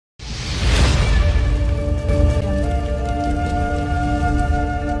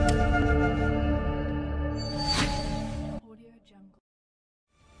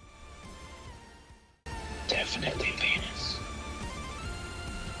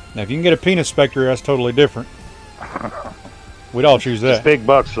Now, if you can get a penis specter, that's totally different. We'd all choose that. It's big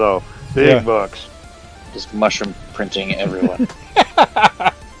bucks, though. Big bucks. Just mushroom printing everyone.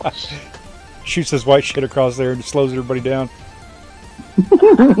 Shoots this white shit across there and slows everybody down.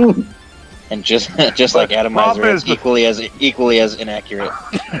 And just like Atomizer, it's equally as inaccurate.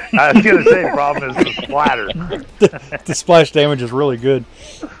 I was gonna say, the problem is the splatter. The splash damage is really good.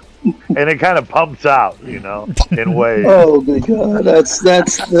 And it kind of pumps out, you know, in waves. Oh my god, that's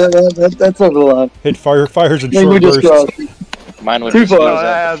over the line. Hit fires in Maybe short we just bursts. crossed. Mine would Too just far. goes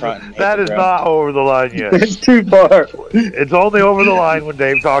out the front and hit That the is ground. not over the line yet. It's too far. It's only over the line when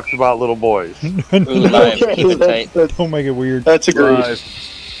Dave talks about little boys. Ooh, live. Keep it tight. Don't make it weird. That's agreed.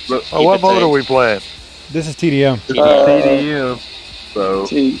 Oh, what mode are we playing? This is TDM. TDM. So.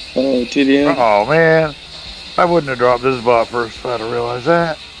 TDM. Oh, man. I wouldn't have dropped this bot first if I'd have realized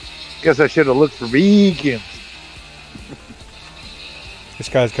that. Guess I should have looked for beacons. This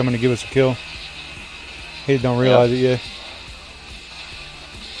guy's coming to give us a kill. He don't realize it yet.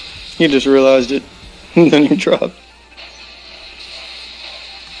 You just realized it. And then you dropped.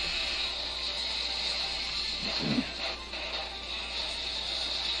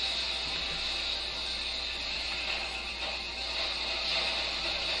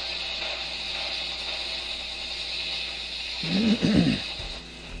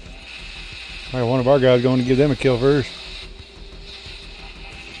 Alright, one of our guys going to give them a kill first.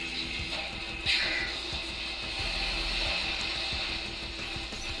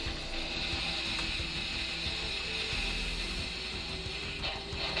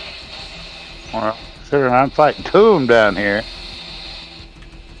 Well, considering I'm fighting two of them down here.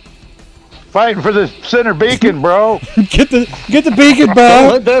 Fighting for the center beacon, bro. Get the beacon, Don't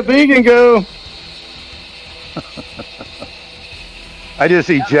Bob. let that beacon go. I just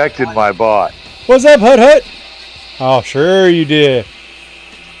ejected my bot. What's up, Hut Hut? Oh, sure you did.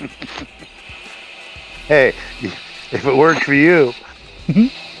 Hey, if it works for you.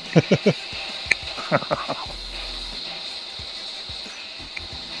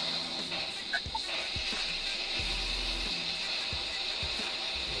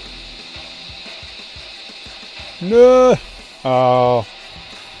 No. Oh.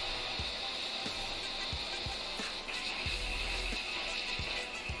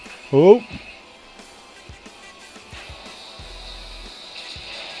 Oh.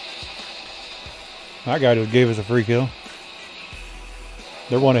 That guy just gave us a free kill.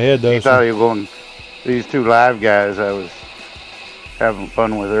 They're one ahead though. You thought you were going. These two live guys I was having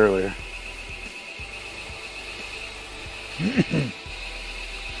fun with earlier.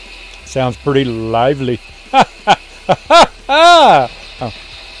 Sounds pretty lively. Oh.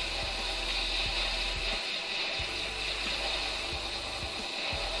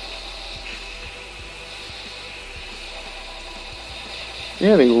 You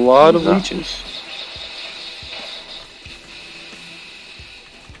have a lot of leeches.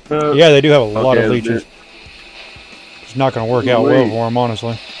 Yeah, they do have a lot of leeches. It's not going to work out well for them,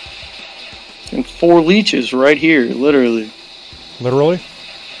 honestly. And 4 leeches right here, literally. Literally?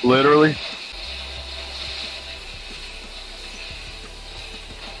 Literally.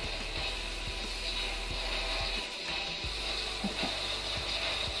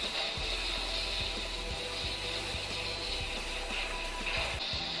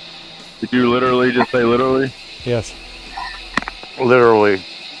 Did you literally just say literally? Yes. Literally.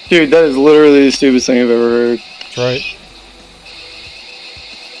 Dude, that is literally the stupidest thing I've ever heard. That's right.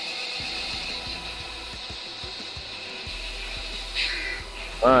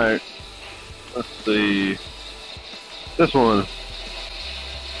 Alright. Let's see. This one.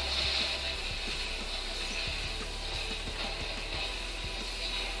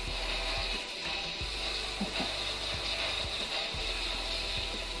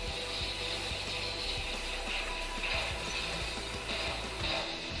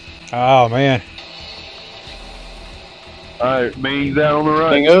 Oh, man. Alright, main down on the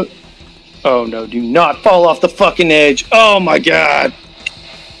right. Hang up. Oh no, do not fall off the fucking edge. Oh my god.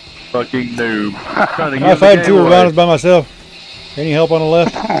 Fucking noob. Trying to give I've the had game 2 away. rebounders by myself. Any help on the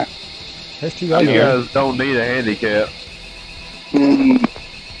left? There's 2 guys You there. guys don't need a handicap. Mm.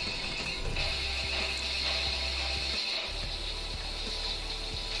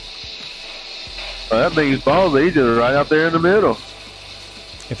 Well, that means balls, he's just right out there in the middle.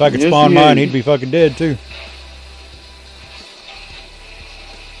 If I could Yes, spawn he mine, is. he'd be fucking dead, too.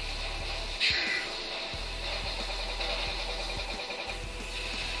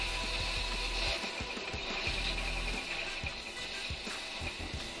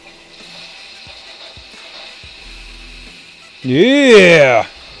 Yeah!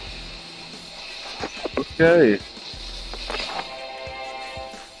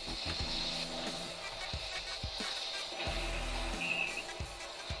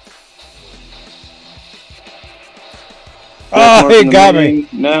 Oh, Marking he the got Ming me.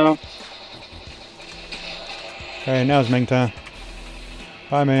 now. Okay, now it's Ming time.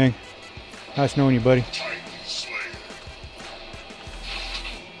 Bye, Ming. Nice knowing you, buddy.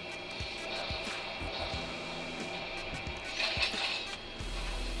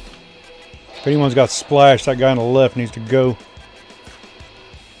 If anyone's got splashed, that guy on the left needs to go.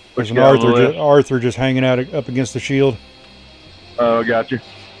 There's an Arthur just hanging out up against the shield. Oh, gotcha.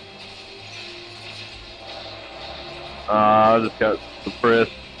 I just got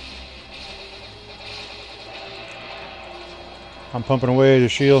suppressed. I'm pumping away the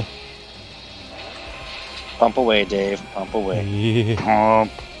shield. Pump away, Dave. Pump away. Yeah.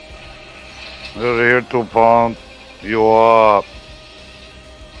 Pump. We're here to pump you up.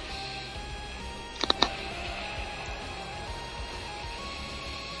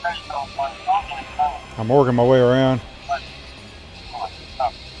 I'm working my way around.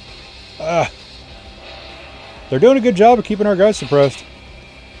 They're doing a good job of keeping our guys suppressed.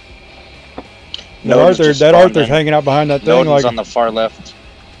 That Arthur's hanging out behind that thing. Noden's Like on the far left.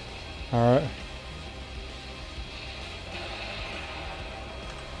 all right.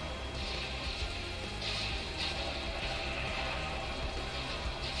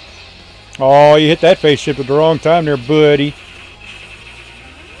 Oh, you hit that face shift at the wrong time there, buddy.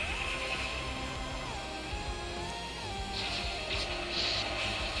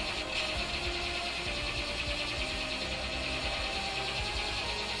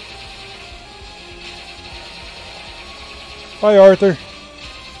 Bye, Arthur.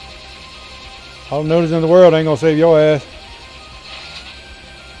 All the notice in the world ain't gonna save your ass.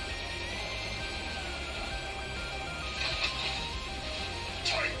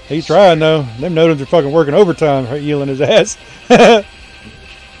 He's trying though. Them notices are fucking working overtime, healing his ass. All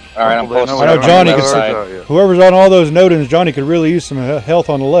right, I'm posted. I know Johnny on the could. left side. Whoever's on all those nodens, Johnny could really use some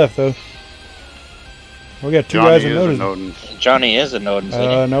health on the left though. We got two guys in nodens. Johnny is a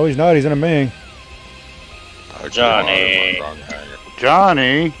Noden. No, he's not. He's in a Ming.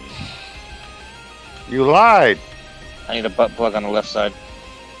 Johnny, you lied. I need a butt plug on the left side.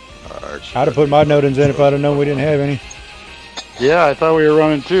 I'd have put my nodens in if I'd have known we didn't have any. Yeah, I thought we were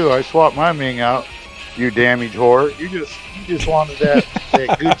running too. I swapped my Ming out. You damage whore. You just wanted that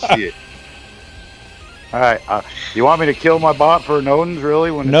good shit. All right. You want me to kill my bot for nodens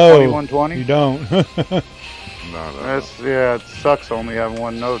really when it's 2120? You don't. No. Yeah, it sucks only having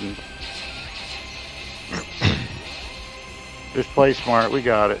one Noden. Just play smart. We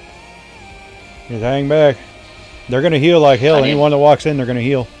got it. Just hang back. They're going to heal like hell. Anyone that walks in, they're going to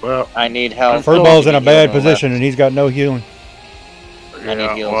heal. Well, I need help. Furball's in a bad position, and he's got no healing. I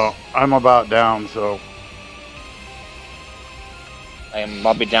need heals. Well, I'm about down, so.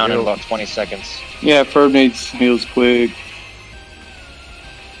 I'll be down in about 20 seconds. Yeah, Ferb needs heals quick.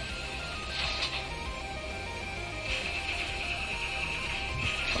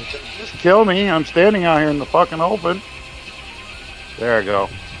 Just kill me. I'm standing out here in the fucking open. There I go.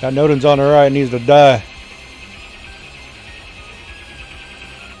 That Noden's on the right, needs to die.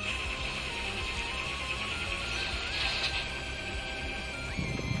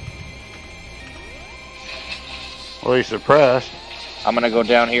 Well, he's suppressed. I'm gonna go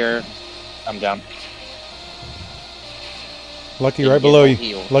down here. I'm down. Lucky right below you.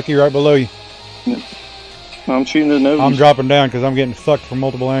 Heal. Lucky right below you. I'm shooting the nose. I'm dropping down because I'm getting fucked from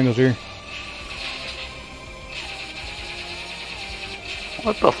multiple angles here.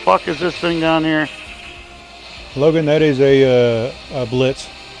 What the fuck is this thing down here? Logan, that is a blitz.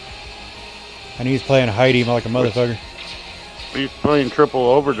 And he's playing Heidi like a motherfucker. He's playing triple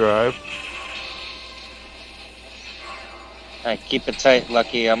overdrive. Alright, keep it tight,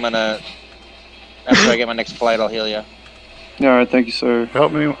 Lucky. I'm gonna... After I get my next flight, I'll heal you. Alright, thank you, sir.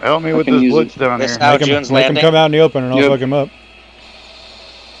 Help me with this blitz down this here. Make him come out in the open and I'll fuck him up.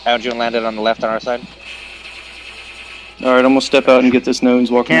 Aljun landed on the left on our side. Alright, I'm gonna step out and get this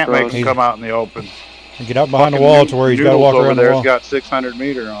nose walking Can't across. make him come out in the open. And get out behind the wall to where he's got to walk around the wall. He's got 600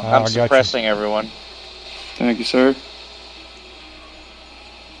 meter on. I'm suppressing everyone. Thank you, sir.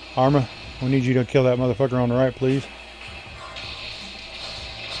 Arma, we need you to kill that motherfucker on the right, please.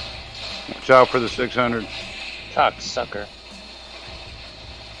 Watch out for the 600. Cocksucker.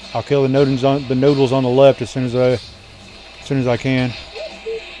 I'll kill the noodles on the left as soon as I can.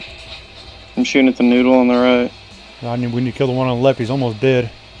 I'm shooting at the noodle on the right. We need to kill the one on the left. He's almost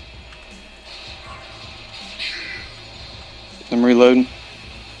dead. I'm reloading.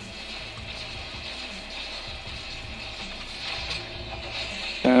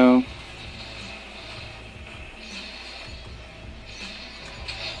 Down.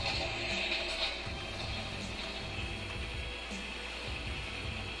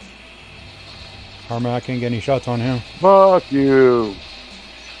 Harmon, I can't get any shots on him. Fuck you.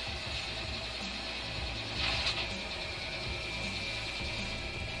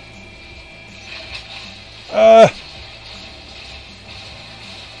 Uh,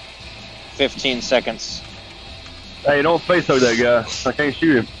 15 seconds. Hey, don't face hug that guy. I can't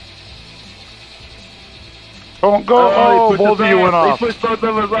shoot him. Don't go. Oh, both of you went off. He pushed both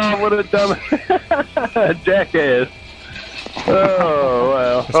of us off. What a dumb jackass. Oh,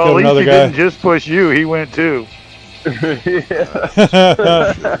 wow. let's Oh, go at least another he guy. didn't just push you. He went too.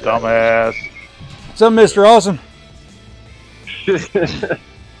 Dumbass. What's up, Mr. Awesome?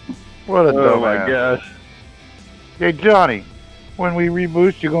 What a Oh, my dumbass. gosh. Hey, Johnny, when we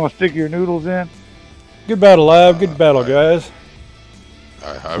reboost, you going to stick your noodles in? Good battle, Lab. Good battle, guys.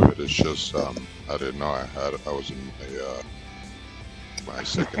 I have it. It's just I didn't know I had it. I was in my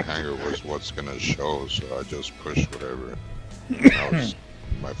second hanger was what's gonna show, so I just pushed whatever. That was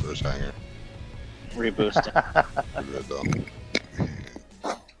my first hanger. Reboosting. Good though.